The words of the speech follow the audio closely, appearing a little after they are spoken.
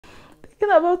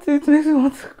thinking about it makes me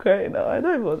want to cry now. I'm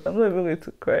not even going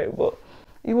to cry, but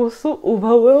it was so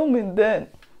overwhelming then.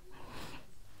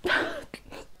 I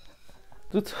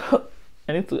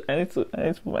need to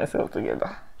put myself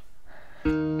together.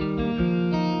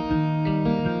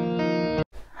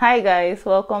 Hi guys,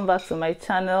 welcome back to my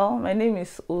channel. My name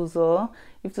is Uzo.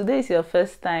 If today is your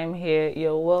first time here,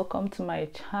 you're welcome to my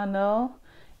channel.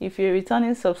 If you're a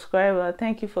returning subscriber,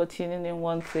 thank you for tuning in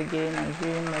once again and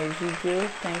viewing my video.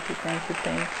 Thank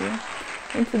you.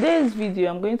 In today's video,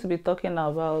 I'm going to be talking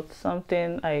about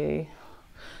something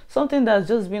that's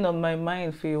just been on my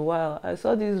mind for a while. I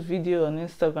saw this video on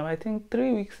Instagram, I think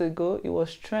 3 weeks ago. It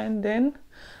was trending,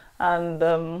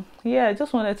 and yeah, I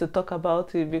just wanted to talk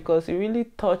about it because it really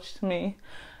touched me,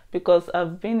 because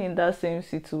I've been in that same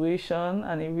situation,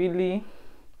 and it really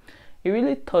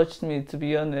touched me, to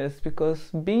be honest,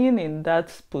 because being in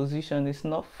that position is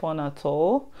not fun at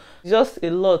all. It's just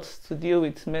a lot to deal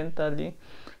with mentally.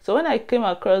 So when I came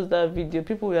across that video,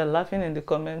 people were laughing in the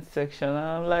comment section, and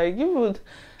I'm like, you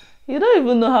don't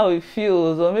even know how it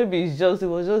feels, or maybe it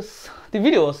was just the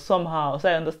video was somehow. So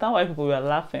I understand why people were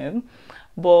laughing,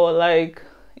 but like,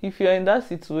 if you're in that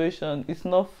situation, it's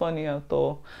not funny at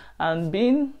all. And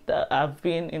being that I've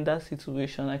been in that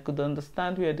situation, I could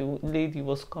understand where the lady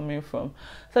was coming from.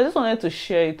 So I just wanted to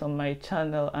share it on my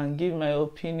channel and give my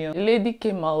opinion. The lady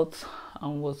came out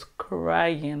and was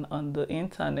crying on the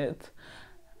internet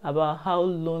about how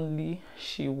lonely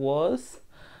she was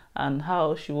and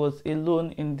how she was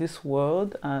alone in this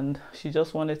world, and she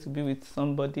just wanted to be with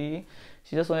somebody.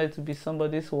 She just wanted to be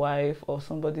somebody's wife or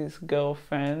somebody's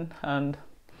girlfriend, and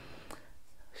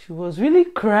she was really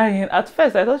crying. At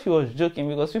first I thought she was joking,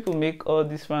 because people make all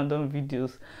these random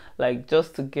videos like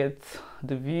just to get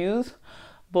the views,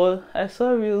 but I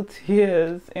saw real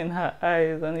tears in her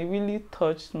eyes, and it really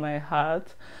touched my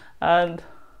heart, and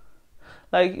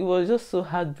like, it was just so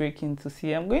heartbreaking to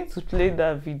see. I'm going to play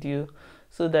that video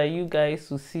so that you guys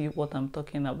will see what I'm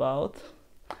talking about,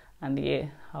 and yeah,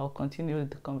 I'll continue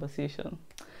with the conversation.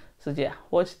 So yeah,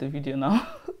 watch the video now.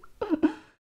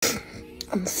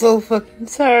 I'm so fucking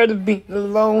tired of being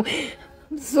alone.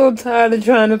 I'm so tired of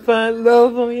trying to find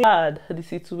love on you. Hard the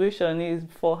situation is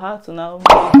for her to now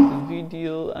make the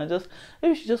video, and just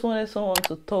maybe she just wanted someone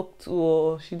to talk to,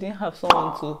 or she didn't have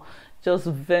someone to just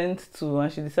vent to,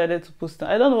 and she decided to post.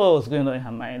 I don't know what was going on in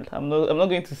her mind. I'm not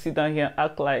going to sit down here and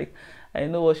act like I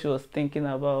know what she was thinking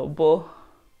about, but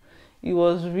it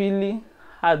was really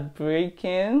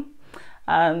heartbreaking.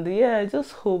 And yeah, I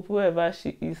just hope wherever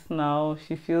she is now,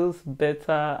 she feels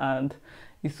better and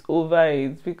is over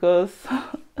it, because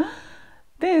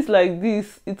things like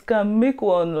this, it can make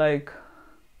one like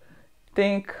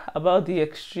think about the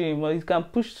extreme, or it can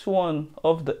push one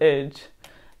off the edge.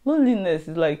 Loneliness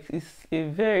is like, it's a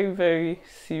very, very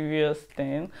serious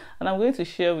thing, and I'm going to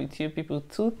share with you people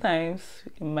 2 times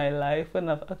in my life when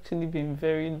I've actually been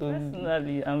very lonely.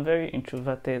 Personally, I'm very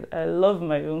introverted. I love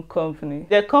my own company.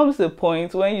 There comes a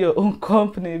point when your own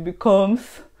company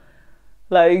becomes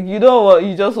like, you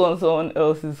just want someone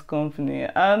else's company.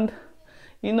 And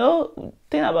you know,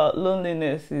 thing about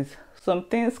loneliness is some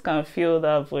things can fill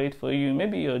that void for you.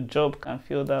 Maybe your job can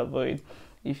fill that void.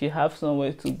 If you have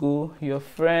somewhere to go, your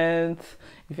friends,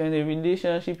 if you're in a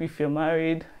relationship, if you're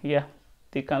married, yeah,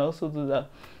 they can also do that.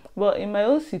 But in my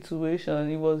own situation,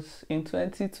 it was in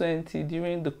 2020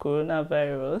 during the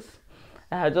coronavirus.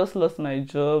 I had just lost my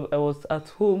job. I was at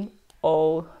home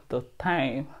all the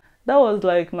time. That was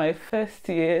like my first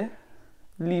year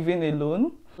living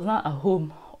alone. I was not at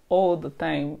home all the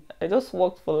time. I just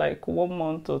worked for like 1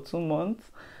 month or 2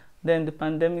 months. Then the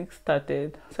pandemic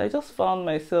started. So I just found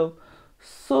myself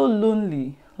so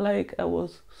lonely. Like, I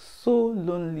was so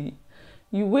lonely.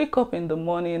 You wake up in the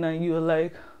morning and you're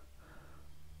like,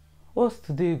 what's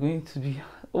today going to be?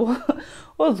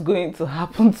 What's going to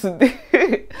happen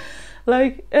today?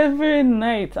 Like, every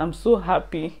night I'm so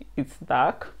happy it's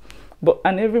dark,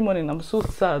 and every morning I'm so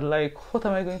sad, like, what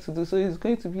am I going to do? So it's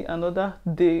going to be another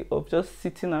day of just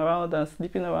sitting around and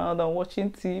sleeping around and watching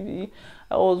TV.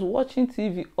 I was watching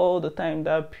TV all the time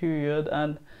that period,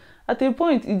 and at a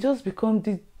point it just becomes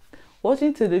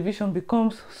watching television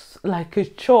becomes like a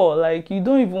chore. Like, you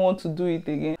don't even want to do it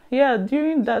again. Yeah,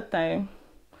 during that time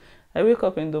I wake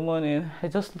up in the morning, I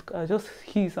just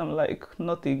hiss, I'm like,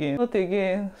 not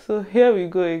again. So here we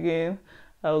go again.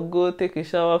 I'll go take a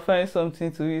shower, find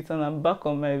something to eat, and I'm back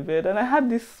on my bed. And I had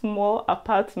this small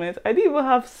apartment. I didn't even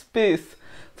have space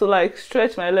to like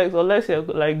stretch my legs, unless you're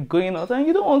like going out, and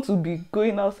you don't want to be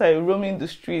going outside roaming the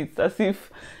streets as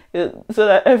if so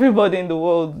that everybody in the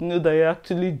world knew that you're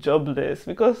actually jobless.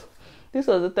 Because this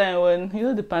was the time when, you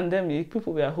know, the pandemic,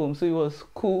 people were home, so it was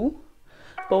cool.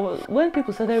 But when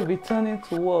people started returning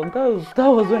to work, that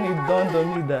was when it dawned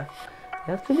on me that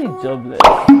you're actually jobless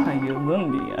and you're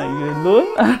lonely and you're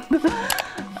alone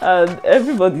and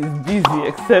everybody's busy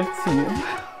except you.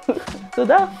 So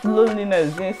that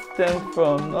loneliness didn't stem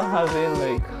from not having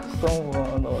like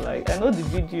someone, or like, I know the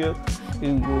video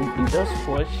you just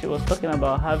watched, she was talking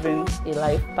about having a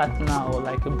life partner or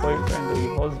like a boyfriend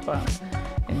or a husband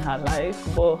in her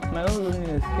life, but my own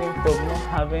loneliness came from not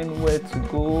having where to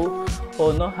go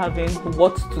or not having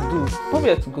what to do. Not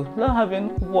where to go, not having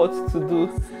what to do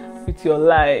with your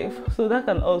life. So that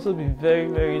can also be very,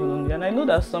 very lonely. And I know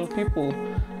that some people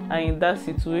are in that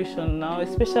situation now,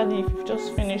 especially if you've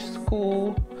just finished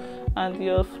school and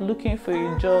you're looking for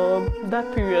a job.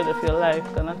 That period of your life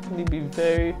can actually be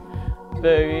very,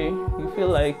 very, you feel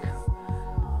like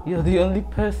you're the only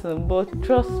person. But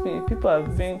trust me, people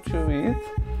have been through it.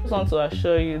 I just want to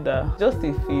assure you that just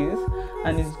a phase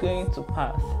and it's going to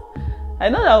pass. I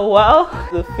know that while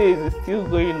the phase is still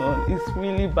going on, it's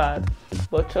really bad,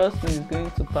 but trust me, it's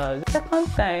going to pass. The second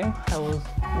time I was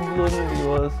lonely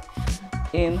was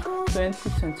in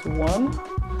 2021.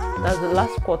 That's the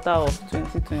last quarter of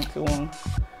 2021.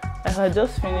 I had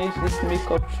just finished this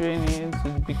makeup training to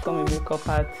become a makeup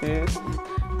artist.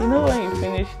 You know, when you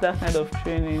finish that kind of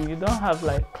training, you don't have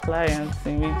like clients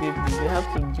immediately. You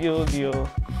have to build your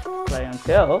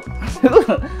clientele.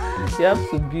 You have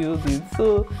to build it.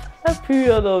 So that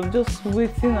period of just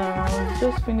waiting around,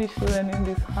 just finish learning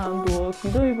this handwork,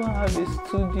 you don't even have a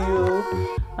studio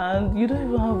and you don't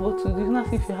even have what to do. It's not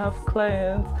as if you have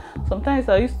clients. Sometimes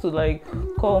I used to like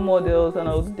call models and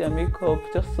I would do their makeup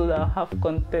just so that I have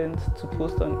content to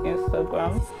post on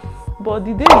Instagram. But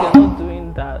the days you're not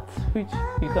doing that, which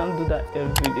you can't do that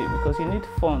every day because you need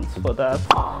funds for that.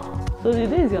 So the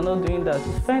days you're not doing that,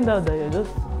 you find out that you're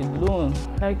just alone.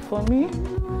 Like for me,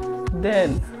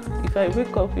 then if I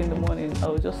wake up in the morning, I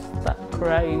will just start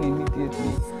crying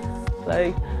immediately.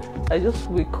 Like I just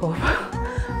wake up.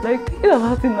 Like thinking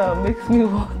about it now makes me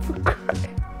want to cry.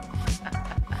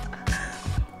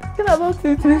 Thinking about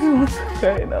it makes me want to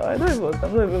cry now. I'm not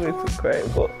even going to cry,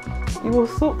 but it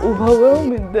was so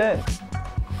overwhelming then.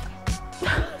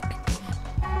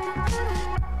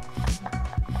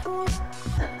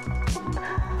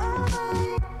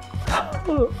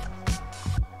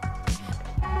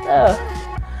 Yeah.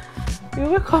 You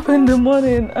wake up in the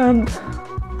morning and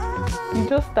you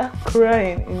just start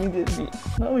crying immediately.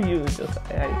 Not you, just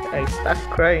I start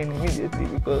crying immediately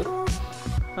because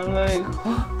I'm like,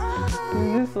 oh,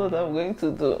 is this what I'm going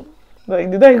to do? Like,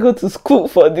 did I go to school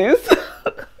for this?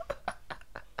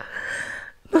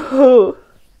 No.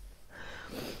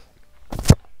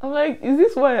 I'm like, is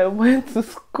this why I went to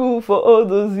school for all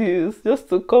those years? Just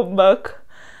to come back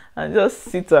and just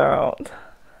sit around.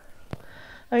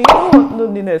 And you know what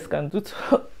loneliness can do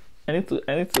to I need to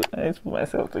put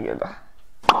myself together.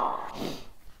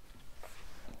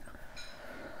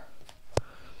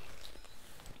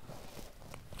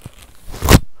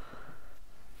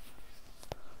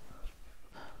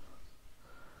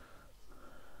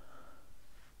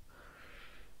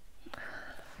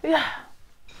 Yeah,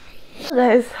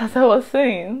 guys, as I was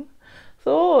saying,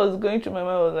 so what was going through my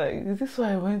mind was like, is this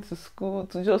why I went to school,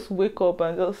 to just wake up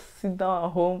and just sit down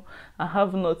at home and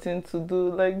have nothing to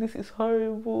do? Like, this is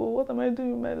horrible. What am I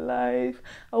doing with my life?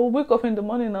 I will wake up in the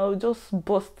morning, I'll just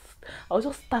burst. I'll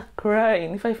just start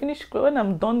crying. If I finish crying, when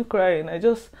I'm done crying, I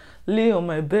just lay on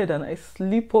my bed and I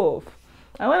sleep off.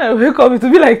 And when I wake up, it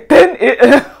will be like 10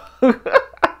 a.m.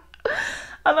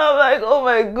 And I'm like, oh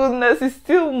my goodness, it's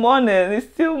still morning,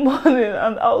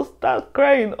 and I'll start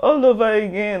crying all over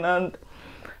again, and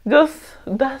just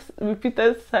that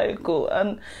repeated cycle.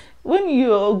 And when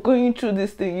you're going through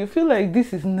this thing, you feel like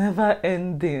this is never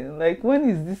ending. Like, when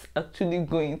is this actually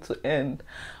going to end?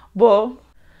 But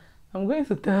I'm going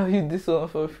to tell you this one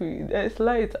for free. There's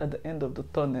light at the end of the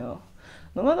tunnel.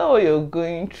 No matter what you're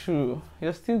going through,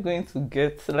 you're still going to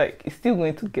get, like, it's still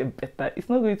going to get better. It's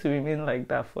not going to remain like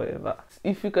that forever.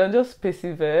 If you can just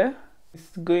persevere,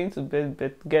 it's going to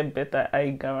get better.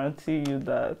 I guarantee you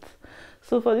that.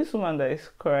 So for this woman that is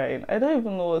crying, I don't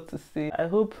even know what to say. I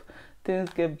hope things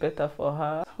get better for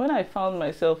her. When I found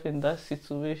myself in that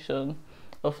situation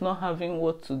of not having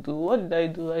what to do, what did I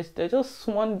do? I just,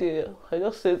 one day, I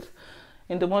just said,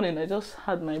 in the morning, I just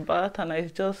had my bath and I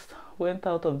just went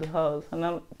out of the house. And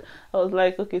I was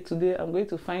like, okay, today I'm going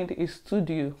to find a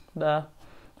studio that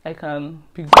I can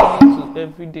be going to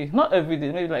every day. Not every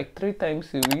day, maybe like 3 times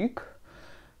a week.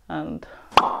 And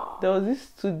there was this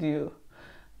studio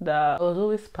that I was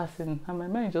always passing. And my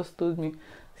mind just told me,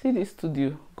 see this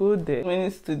studio, go there.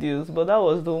 Many studios, but that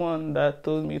was the one that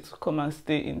told me to come and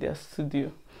stay in their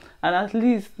studio. And at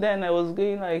least then I was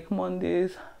going like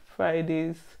Mondays,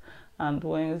 Fridays, and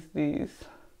Wednesdays.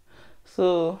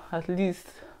 So at least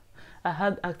I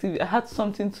had activity. I had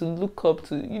something to look up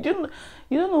to. You don't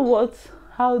know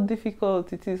how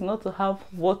difficult it is not to have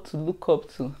what to look up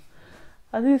to.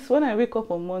 At least when I wake up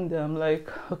on Monday, I'm like,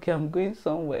 okay, I'm going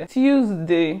somewhere.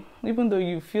 Tuesday, even though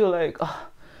you feel like, oh,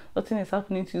 nothing is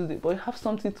happening Tuesday, but you have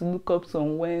something to look up to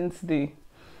on Wednesday.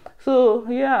 So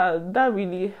yeah, that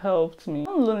really helped me.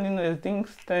 Loneliness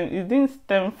didn't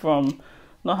stem from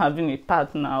not having a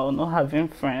partner or not having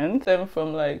friends. It stemmed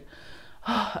from like,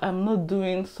 oh, I'm not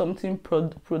doing something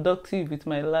productive with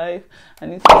my life. I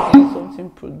need to do something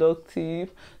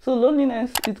productive. So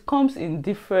loneliness, it comes in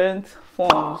different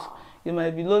forms. You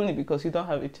might be lonely because you don't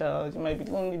have a child. You might be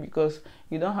lonely because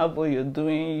you don't have what you're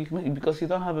doing. Because you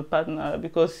don't have a partner.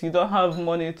 Because you don't have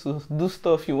money to do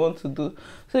stuff you want to do.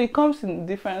 So it comes in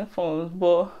different forms.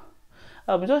 But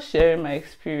I'm just sharing my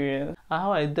experience and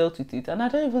how I dealt with it. And I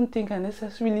don't even think I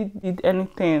necessarily did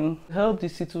anything to help the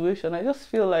situation. I just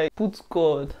feel like put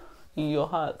God in your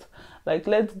heart. Like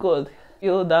let God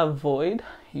fill that void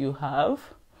you have.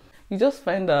 You just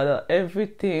find out that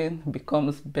everything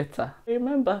becomes better. I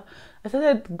remember I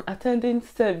started attending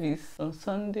service on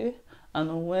Sunday and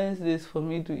on Wednesdays for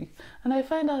midweek. And I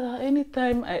find out that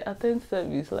anytime I attend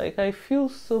service, like I feel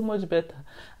so much better.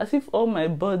 As if all my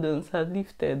burdens had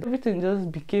lifted. Everything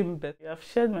just became better. I've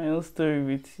shared my own story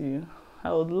with you.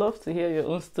 I would love to hear your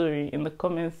own story in the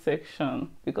comment section.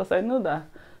 Because I know that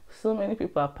so many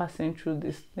people are passing through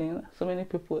this thing. So many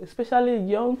people, especially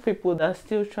young people that are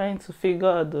still trying to figure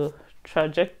out the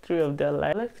trajectory of their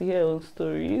life. I'd like to hear your own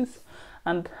stories.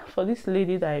 And for this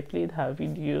lady that I played her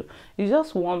video, it's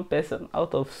just one person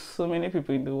out of so many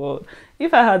people in the world.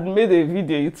 If I had made a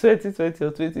video in 2020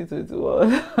 or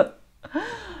 2021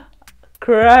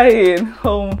 crying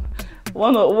home,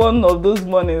 one of those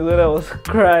mornings when I was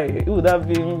crying, it would have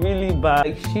been really bad.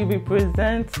 Like, she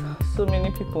represents so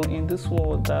many people in this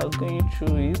world that are going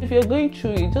through it. If you're going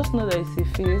through it, just know that it's a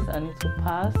phase and it will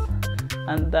pass,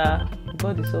 and that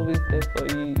God is always there for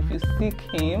you. If you seek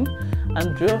Him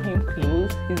and draw Him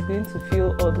close, He's going to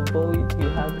fill all the void you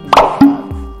have in your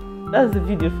heart. That's the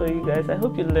video for you guys. I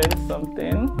hope you learned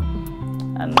something,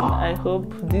 and I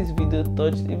hope this video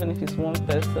touched, even if it's one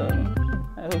person.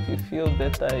 I hope you feel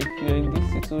better if you're in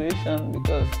this situation,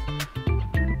 because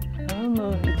I don't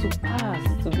know, it will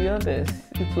pass. To be honest,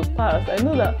 it will pass. I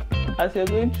know that as you're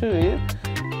going through it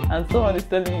and someone is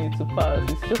telling you to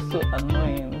pass, it's just so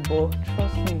annoying. But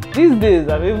trust me, these days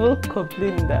I'm even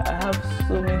complaining that I have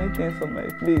so many things on my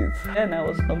plate. Then I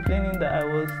was complaining that I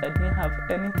didn't have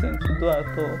anything to do at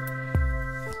all.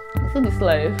 So this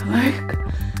life, like,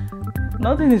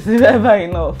 nothing is ever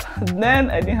enough. Then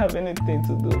I didn't have anything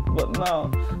to do, but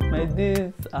now my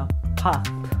days are packed.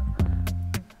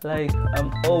 Like,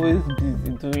 I'm always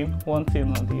busy doing one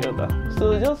thing or the other.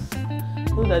 So just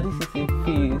know that this is a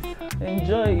phase.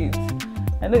 Enjoy it.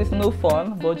 I know it's no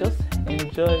fun, but just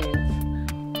enjoy it.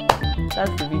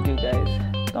 That's the video,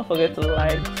 guys. Don't forget to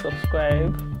like,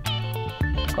 subscribe,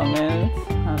 comment,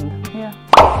 and yeah,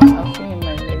 I'll see you in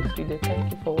my next video.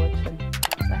 Thank you for watching.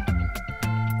 Bye.